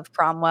dropped of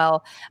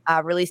Cromwell,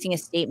 releasing a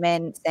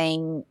statement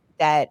saying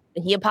that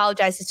he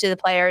apologizes to the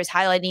players,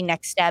 highlighting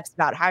next steps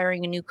about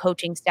hiring a new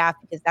coaching staff,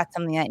 because that's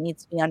something that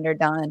needs to be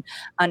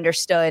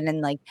understood.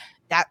 And like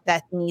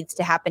that needs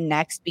to happen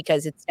next,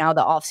 because it's now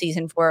the off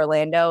season for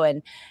Orlando.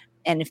 And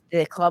if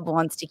the club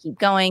wants to keep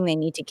going, they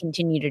need to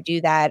continue to do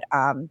that.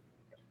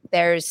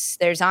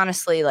 There's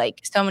honestly like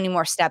so many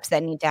more steps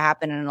that need to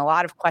happen and a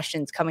lot of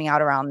questions coming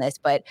out around this.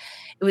 But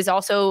it was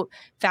also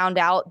found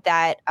out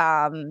that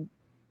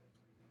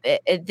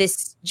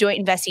this joint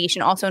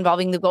investigation also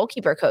involving the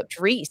goalkeeper coach,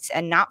 Reese,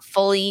 and not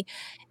fully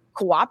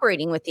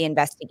cooperating with the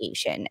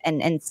investigation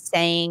and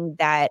saying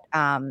that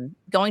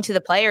going to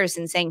the players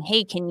and saying,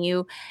 hey, can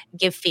you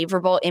give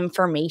favorable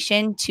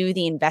information to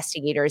the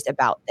investigators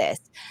about this?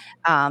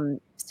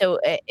 So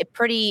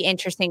pretty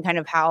interesting kind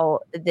of how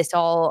this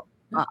all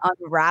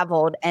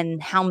unraveled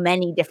and how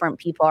many different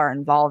people are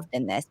involved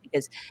in this,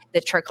 because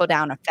the trickle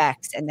down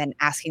effects and then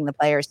asking the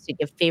players to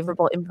give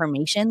favorable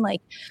information,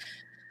 like,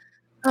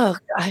 oh,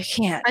 I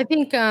can't. I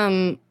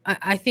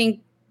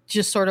think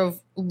just sort of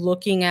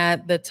looking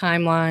at the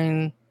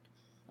timeline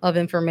of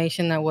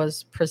information that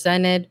was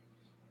presented.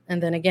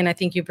 And then again, I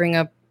think you bring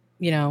up,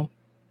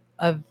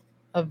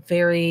 a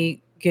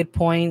very good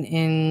point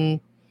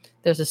in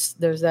there's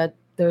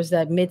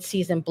that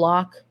mid-season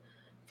block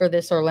for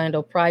this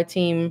Orlando Pride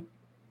team,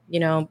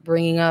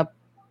 bringing up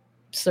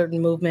certain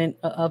movement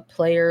of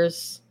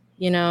players,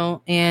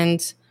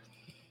 and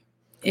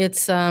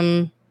it's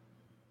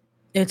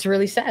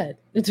really sad.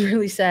 It's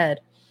really sad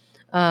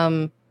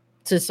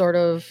to sort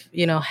of,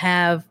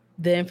 have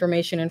the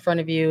information in front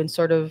of you and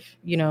sort of,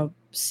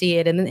 see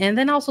it. And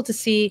then also to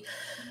see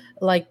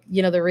like,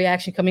 the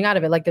reaction coming out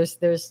of it. Like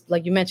there's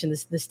like you mentioned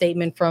the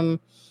statement from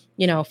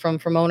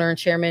owner and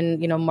chairman,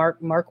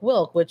 Mark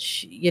Wilk,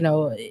 which,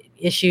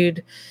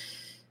 issued,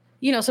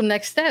 some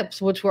next steps,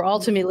 which were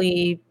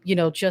ultimately,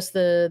 just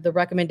the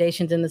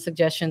recommendations and the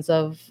suggestions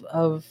of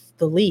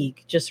the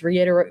league, just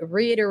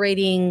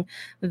reiterating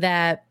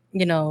that,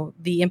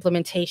 the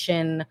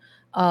implementation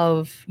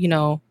of,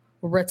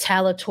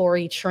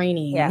 retaliatory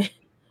training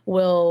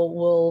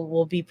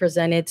will be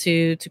presented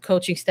to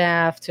coaching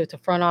staff, to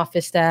front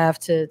office staff,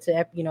 to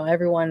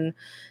everyone,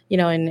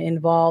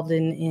 involved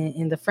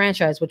in the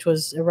franchise, which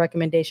was a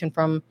recommendation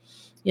from,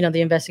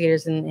 the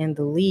investigators in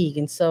the league.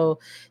 And so,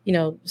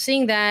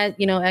 seeing that,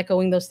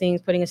 echoing those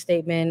things, putting a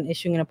statement,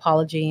 issuing an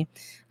apology,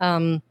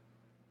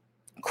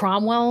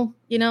 Cromwell,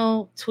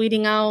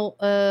 tweeting out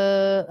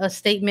a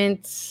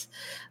statement,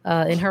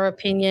 in her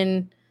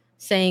opinion,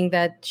 saying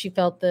that she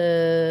felt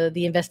the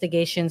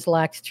investigations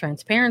lacked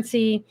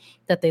transparency,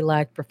 that they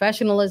lacked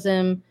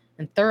professionalism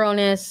and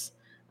thoroughness,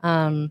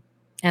 and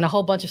a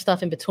whole bunch of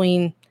stuff in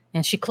between.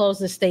 And she closed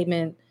the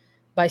statement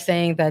by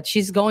saying that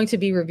she's going to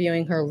be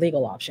reviewing her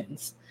legal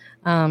options,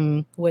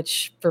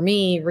 which for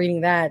me,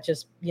 reading that,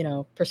 just,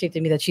 perceived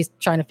to me that she's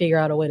trying to figure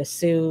out a way to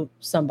sue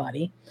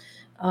somebody.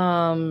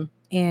 And,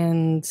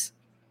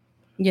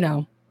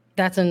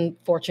 that's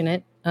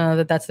unfortunate.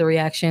 That's the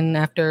reaction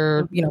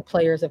after,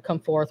 players have come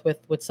forth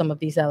with some of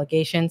these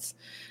allegations.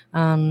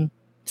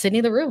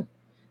 Sydney Leroux,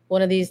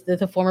 one of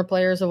the former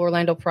players of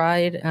Orlando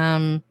Pride,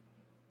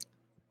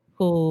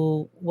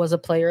 who was a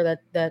player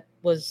that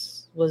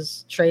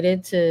was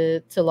traded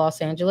to Los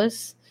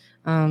Angeles,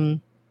 a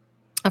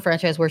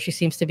franchise where she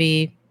seems to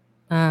be,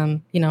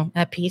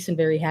 at peace and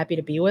very happy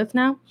to be with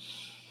now,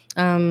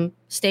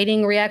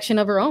 stating reaction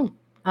of her own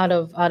out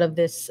of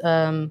this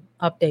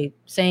update,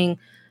 saying,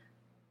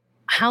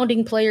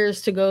 hounding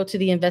players to go to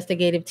the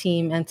investigative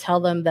team and tell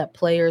them that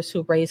players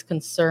who raised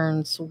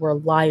concerns were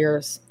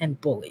liars and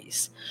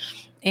bullies.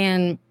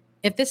 And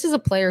if this is a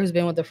player who's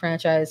been with the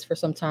franchise for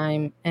some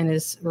time and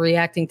is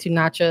reacting to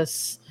not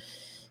just,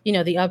 the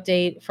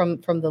update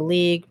from the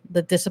league,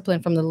 the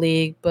discipline from the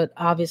league, but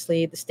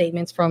obviously the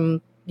statements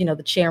from,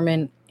 the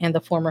chairman and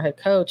the former head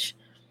coach,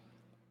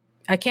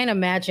 I can't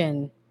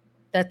imagine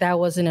that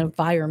was an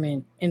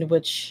environment in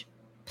which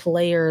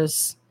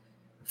players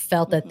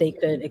felt that they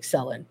could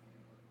excel in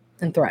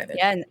and thrive in.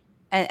 Yeah,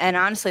 and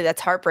honestly,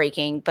 that's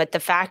heartbreaking. But the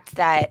fact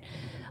that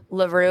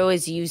LaRue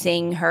is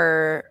using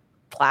her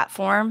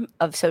platform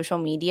of social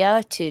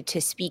media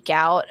to speak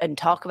out and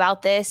talk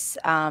about this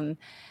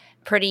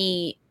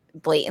pretty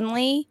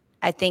blatantly,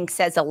 I think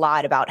says a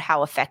lot about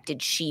how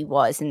affected she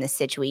was in this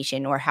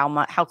situation, or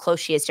how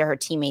close she is to her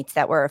teammates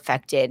that were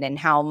affected, and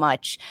how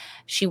much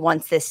she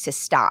wants this to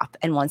stop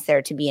and wants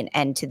there to be an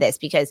end to this,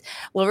 because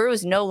LaRue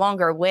is no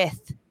longer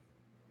with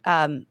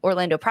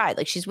Orlando Pride.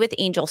 Like, she's with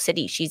Angel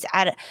City. She's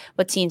at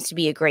what seems to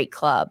be a great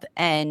club.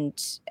 And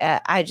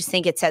I just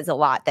think it says a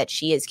lot that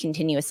she is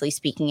continuously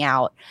speaking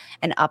out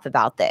and up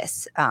about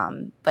this.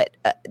 But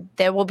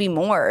there will be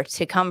more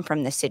to come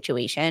from this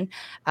situation.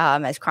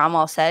 As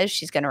Cromwell says,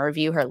 she's going to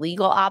review her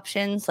legal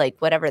options, like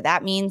whatever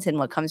that means and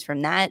what comes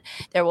from that.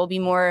 There will be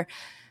more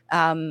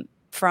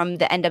from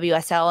the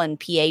NWSL and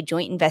PA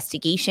joint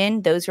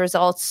investigation. Those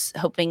results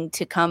hoping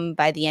to come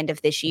by the end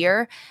of this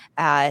year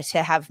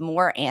to have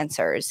more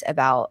answers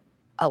about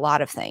a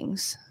lot of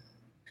things.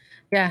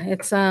 Yeah, it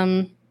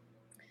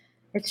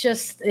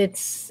just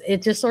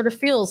sort of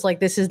feels like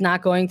this is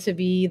not going to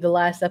be the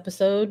last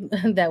episode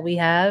that we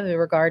have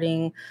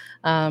regarding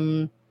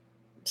some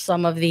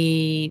of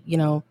the,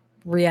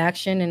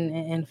 reaction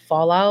and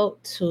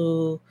fallout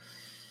to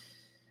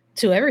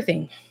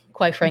everything,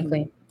 quite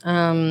frankly.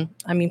 Part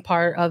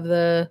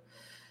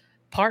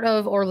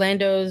of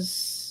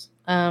Orlando's,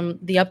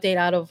 the update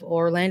out of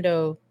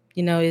Orlando,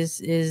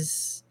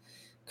 is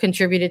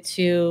contributed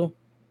to,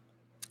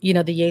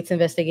 the Yates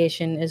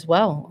investigation as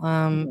well.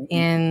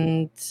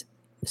 And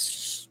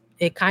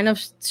it kind of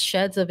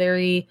sheds a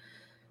very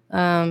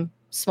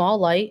small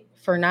light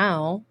for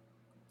now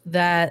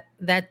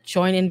that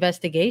joint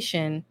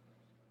investigation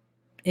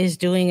is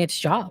doing its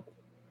job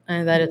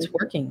and that it's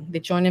working. The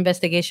joint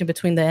investigation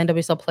between the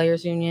NWSL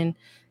Players Union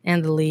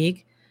and the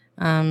league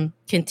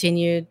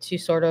continued to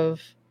sort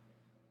of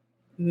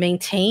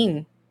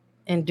maintain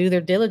and do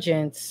their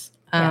diligence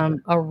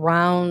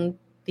around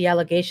the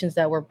allegations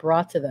that were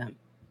brought to them.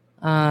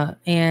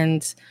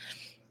 And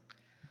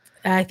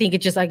I think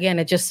it just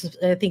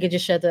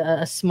sheds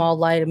a small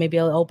light, and maybe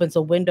it opens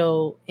a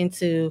window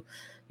into,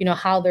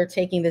 how they're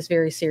taking this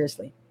very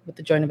seriously with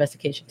the joint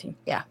investigation team.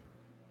 Yeah,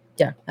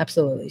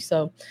 absolutely.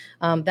 So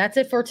that's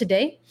it for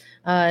today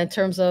in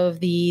terms of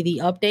the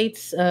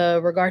updates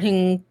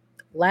regarding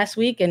last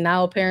week and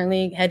now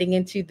apparently heading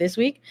into this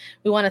week.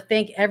 We want to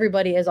thank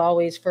everybody, as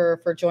always,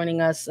 for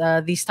joining us.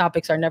 These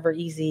topics are never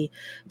easy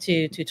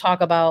to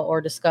talk about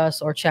or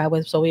discuss or chat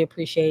with. So we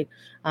appreciate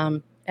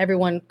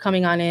everyone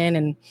coming on in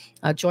and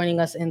joining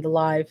us in the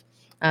live.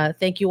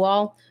 Thank you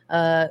all.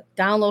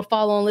 Download,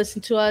 follow, and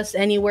listen to us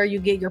anywhere you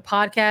get your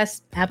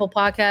podcasts: Apple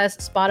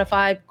Podcasts,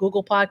 Spotify,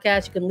 Google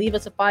Podcasts. You can leave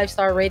us a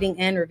 5-star rating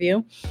and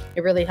review.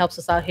 It really helps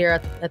us out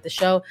here at the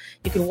show.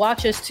 You can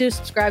watch us too,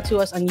 subscribe to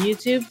us on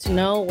YouTube to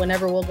know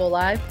whenever we'll go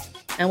live.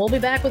 And we'll be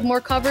back with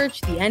more coverage.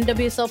 The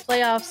NWSL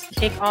playoffs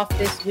kick off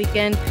this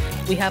weekend.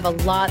 We have a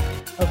lot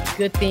of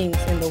good things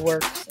in the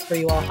works for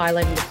you all,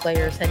 highlighting the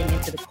players heading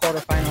into the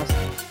quarterfinals.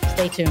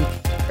 Stay tuned.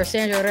 For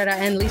Sandra Herrera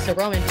and Lisa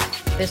Roman,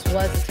 this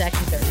was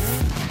Attacking Third.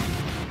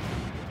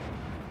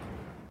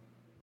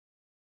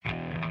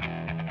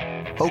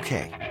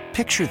 Okay,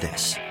 picture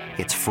this.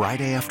 It's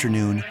Friday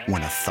afternoon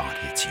when a thought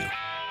hits you.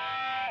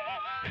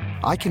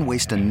 I can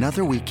waste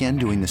another weekend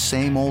doing the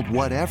same old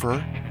whatever,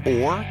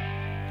 or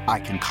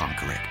I can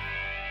conquer it.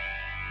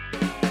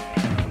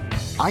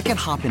 I can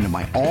hop into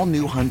my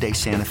all-new Hyundai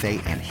Santa Fe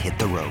and hit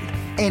the road.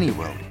 Any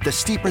road. The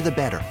steeper, the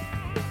better.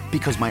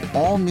 Because my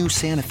all-new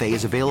Santa Fe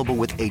is available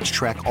with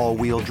H-Track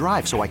all-wheel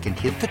drive, so I can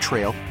hit the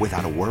trail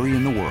without a worry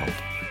in the world.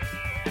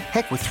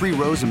 Heck, with 3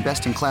 rows and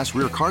best-in-class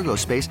rear cargo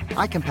space,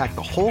 I can pack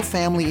the whole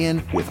family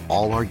in with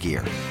all our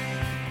gear.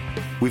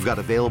 We've got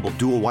available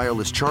dual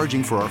wireless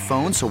charging for our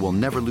phones, so we'll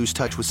never lose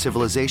touch with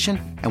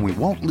civilization, and we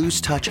won't lose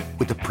touch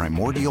with the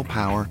primordial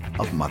power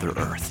of Mother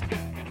Earth.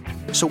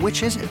 So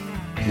which is it?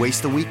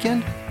 Waste the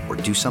weekend or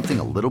do something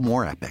a little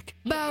more epic?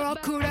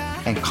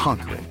 And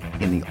conquer it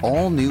in the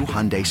all-new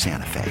Hyundai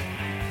Santa Fe.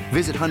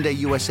 Visit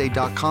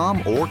HyundaiUSA.com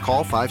or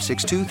call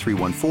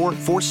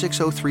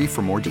 562-314-4603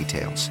 for more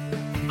details.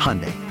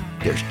 Hyundai,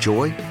 there's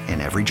joy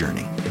in every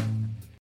journey.